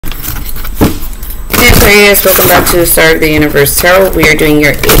Aquarius, welcome back to the Starr of the Universe Tarot. We are doing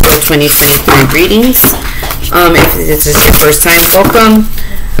your April 2023 readings. If this is your first time, welcome.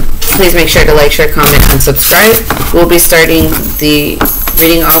 Please make sure to like, share, comment, and subscribe. We'll be starting the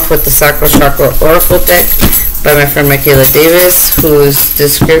reading off with the Sacral Chakra Oracle deck by my friend Makayla Davis, who's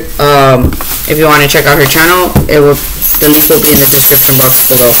if you want to check out her channel, the link will be in the description box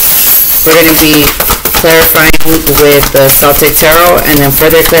below. We're going to be clarifying with the Celtic Tarot, and then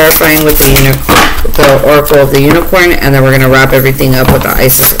further clarifying with the Oracle of the Unicorn, and then we're going to wrap everything up with the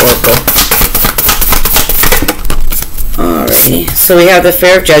Isis Oracle. Alrighty, so we have the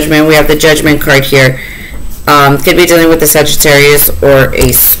Fair of Judgment. We have the Judgment card here. Could be dealing with the Sagittarius or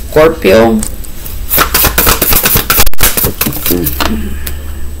a Scorpio.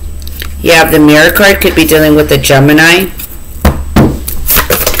 You have the Mirror card. Could be dealing with the Gemini.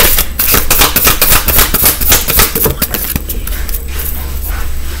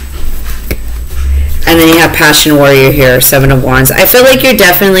 And then you have Passion Warrior here, Seven of Wands. I feel like you're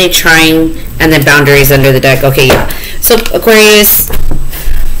definitely trying, and then Boundaries under the deck. Okay, yeah. So, Aquarius,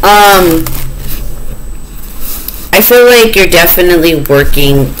 I feel like you're definitely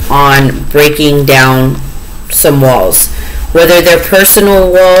working on breaking down some walls. Whether they're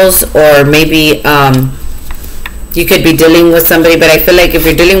personal walls or maybe you could be dealing with somebody, but I feel like if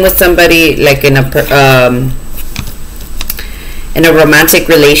you're dealing with somebody like in a romantic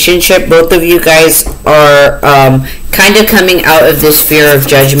relationship, both of you guys are kind of coming out of this fear of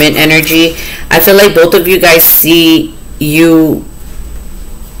judgment energy. I feel like both of you guys see each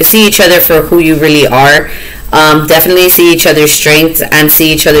other for who you really are. Definitely see each other's strengths and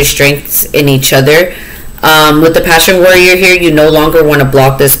see each other's strengths in each other. With the Passion Warrior here, you no longer want to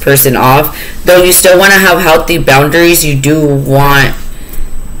block this person off. Though you still want to have healthy boundaries, you do want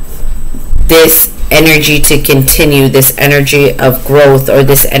this energy to continue, this energy of growth or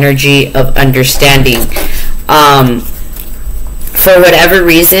this energy of understanding. For whatever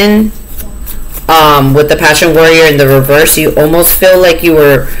reason, with the Passion Warrior in the reverse, you almost feel like you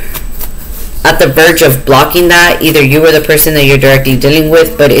were at the verge of blocking that. Either you or the person that you're directly dealing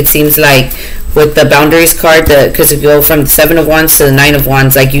with, but it seems like with the Boundaries card, because if you go from the Seven of Wands to the Nine of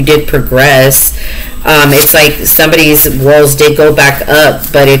Wands, like you did progress. It's like somebody's walls did go back up,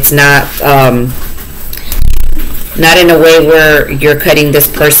 but it's not in a way where you're cutting this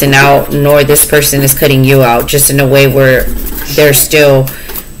person out, nor this person is cutting you out. Just in a way where there's still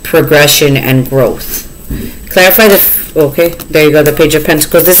progression and growth. Clarify okay, there you go, the Page of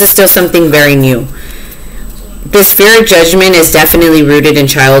Pentacles. This is still something very new. This fear of judgment is definitely rooted in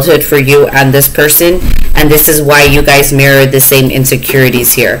childhood for you and this person, and this is why you guys mirror the same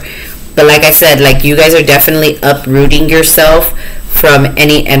insecurities here. But like I said, like you guys are definitely uprooting yourself from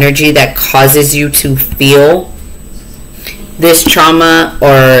any energy that causes you to feel this trauma,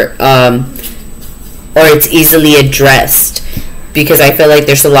 or it's easily addressed, because I feel like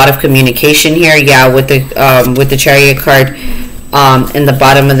there's a lot of communication here. Yeah, with the Chariot card in the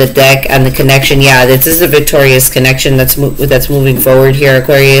bottom of the deck and the connection. Yeah, this is a victorious connection that's moving forward here,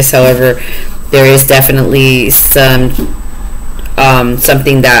 Aquarius. However, there is definitely something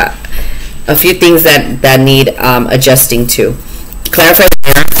that a few things that need adjusting to. Clarify.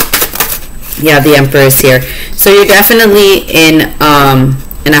 Yeah, the Emperor is here. So you're definitely in a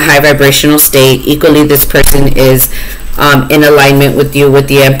high vibrational state. Equally, this person is in alignment with you with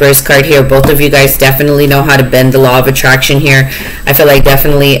the Emperor's card here. Both of you guys definitely know how to bend the law of attraction here. I feel like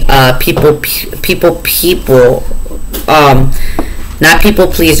definitely people, not people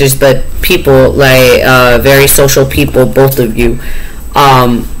pleasers, but people like very social people, both of you.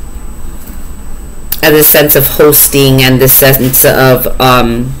 And the sense of hosting and the sense of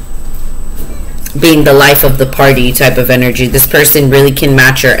being the life of the party type of energy. This person really can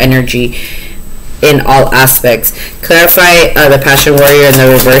match your energy in all aspects. Clarify the Passion Warrior in the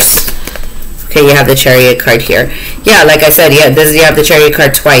reverse. Okay, you have the Chariot card here. Yeah, like I said, yeah, you have the Chariot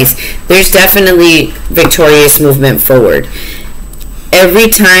card twice. There's definitely victorious movement forward. Every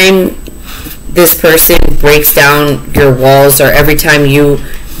time this person breaks down your walls, or every time you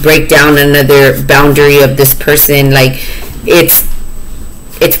break down another boundary of this person, like it's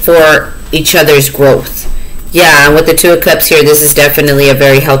for each other's growth. Yeah, and with the Two of Cups here, this is definitely a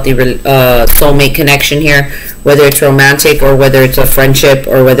very healthy soulmate connection here, whether it's romantic or whether it's a friendship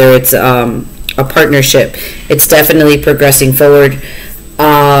or whether it's a partnership. It's definitely progressing forward.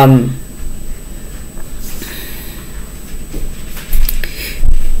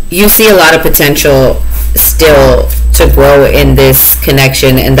 You see a lot of potential still to grow in this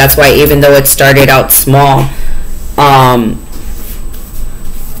connection, and that's why even though it started out small,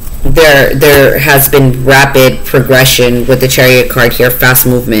 there has been rapid progression with the Chariot card here, fast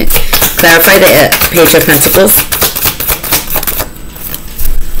movement. Clarify the Page of Pentacles.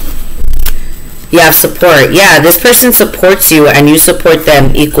 You have support. Yeah, this person supports you and you support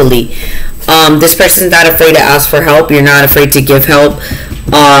them equally. This person's not afraid to ask for help. You're not afraid to give help.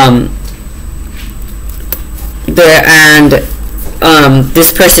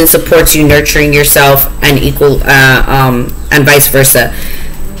 This person supports you nurturing yourself and and vice versa.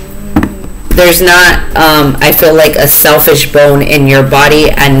 There's not, I feel like, a selfish bone in your body,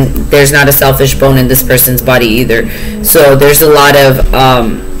 and there's not a selfish bone in this person's body either. So there's a lot of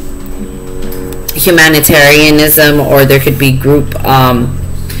humanitarianism, or there could be group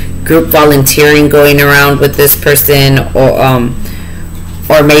volunteering going around with this person,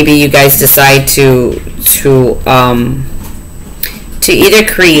 or maybe you guys decide to either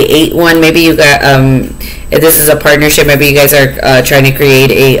create one. Maybe you got if this is a partnership, maybe you guys are trying to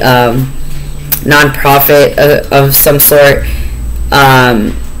create a non-profit of some sort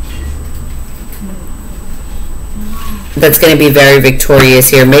that's going to be very victorious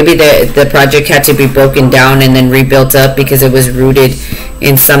here. Maybe the project had to be broken down and then rebuilt up because it was rooted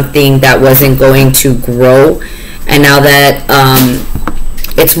in something that wasn't going to grow, and now that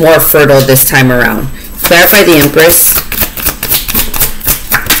it's more fertile this time around. Clarify the Empress.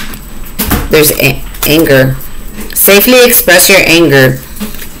 There's anger. Safely express your anger.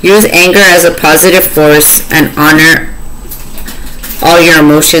 Use anger as a positive force and honor all your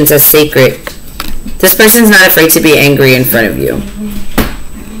emotions as sacred. This person's not afraid to be angry in front of you.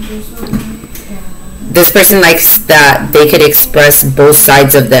 This person likes that they could express both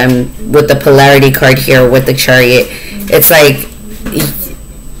sides of them with the polarity card here with the Chariot. It's like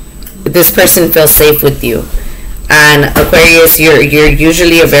this person feels safe with you. And Aquarius, you're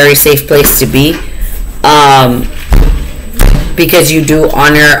usually a very safe place to be, because you do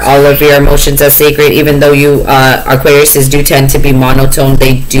honor all of your emotions as sacred. Even though you Aquariuses do tend to be monotone,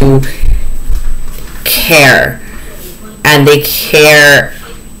 they do care, and they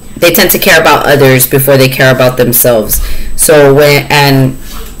tend to care about others before they care about themselves. So and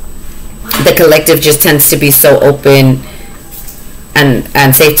the collective just tends to be so open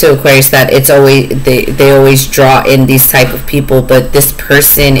and safe to Aquarius that it's always they always draw in these type of people. But this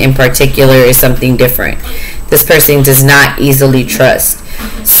person in particular is something different. This person does not easily trust,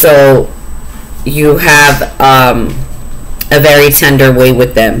 so you have a very tender way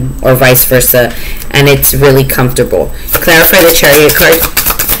with them, or vice versa, and it's really comfortable. Clarify the Chariot card.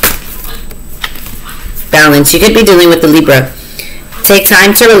 Balance. You could be dealing with the Libra. Take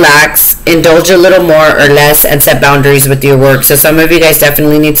time to relax, indulge a little more or less, and set boundaries with your work. So some of you guys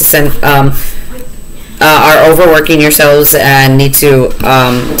definitely need to are overworking yourselves and need to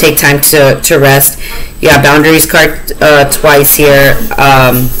take time to rest. Yeah, boundaries card twice here.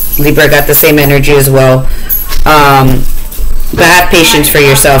 Libra got the same energy as well. But have patience for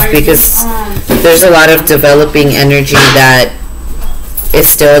yourself, because there's a lot of developing energy that is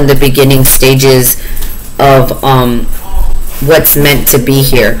still in the beginning stages of what's meant to be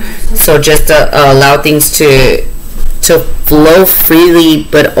here. So just allow things to flow freely,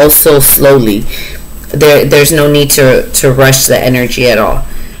 but also slowly. There's no need to rush the energy at all.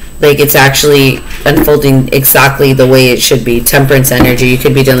 Like, it's actually unfolding exactly the way it should be. Temperance energy. You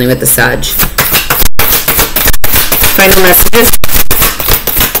could be dealing with the Sag. Final messages.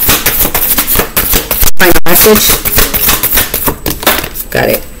 Final message. Got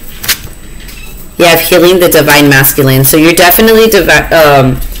it. You have healing the divine masculine. So you're definitely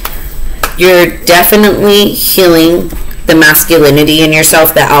healing the masculinity in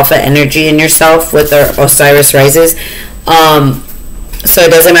yourself, the alpha energy in yourself with the Osiris rises. So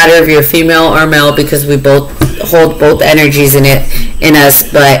it doesn't matter if you're female or male, because we both hold both energies in us.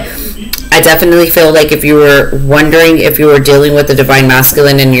 But I definitely feel like if you were wondering if you were dealing with the divine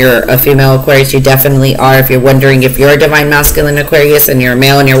masculine and you're a female Aquarius, you definitely are. If you're wondering if you're a divine masculine Aquarius and you're a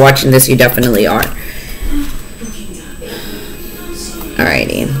male and you're watching this, you definitely are.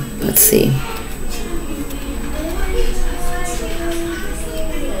 Alrighty, let's see.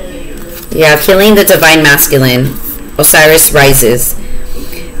 Yeah, healing the divine masculine. Osiris rises.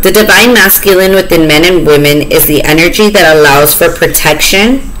 The divine masculine within men and women is the energy that allows for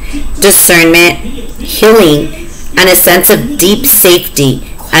protection, discernment, healing, and a sense of deep safety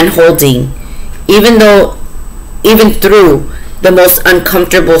and holding, even through the most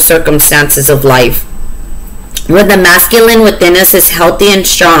uncomfortable circumstances of life. When the masculine within us is healthy and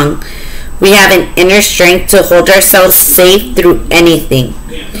strong, we have an inner strength to hold ourselves safe through anything.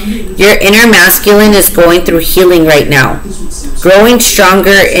 Your inner masculine is going through healing right now, growing stronger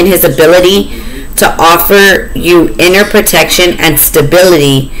in his ability to offer you inner protection and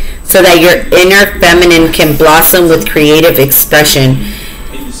stability so that your inner feminine can blossom with creative expression.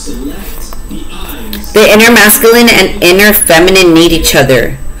 The inner masculine and inner feminine need each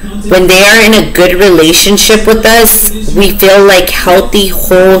other. When they are in a good relationship with us, we feel like healthy,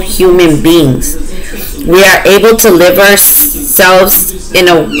 whole human beings. We are able to live as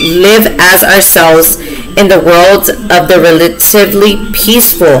ourselves in the world of the relatively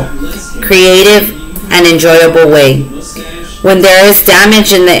peaceful, creative, and enjoyable way. When there is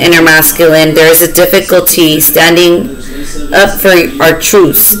damage in the inner masculine, there is a difficulty standing up for our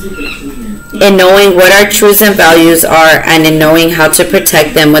truths, in knowing what our truths and values are, and in knowing how to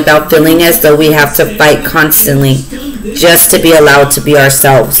protect them without feeling as though we have to fight constantly just to be allowed to be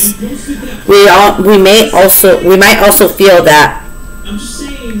ourselves. We might also feel that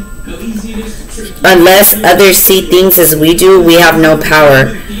unless others see things as we do, we have no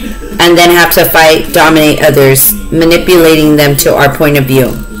power, and then have to fight, dominate others, manipulating them to our point of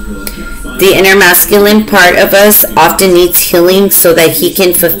view. The inner masculine part of us often needs healing so that he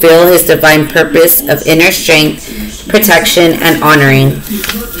can fulfill his divine purpose of inner strength, protection, and honoring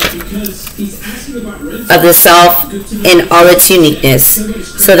of the self in all its uniqueness,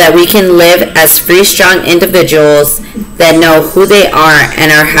 so that we can live as free, strong individuals that know who they are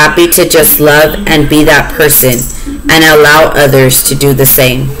and are happy to just love and be that person and allow others to do the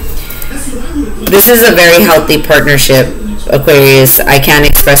same. This is a very healthy partnership, Aquarius. I can't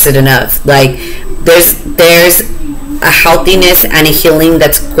express it enough. Like, there's a healthiness and a healing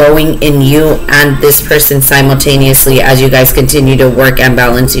that's growing in you and this person simultaneously as you guys continue to work and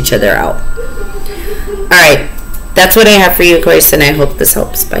balance each other out. Alright, that's what I have for you, Aquarius, and I hope this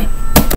helps. Bye.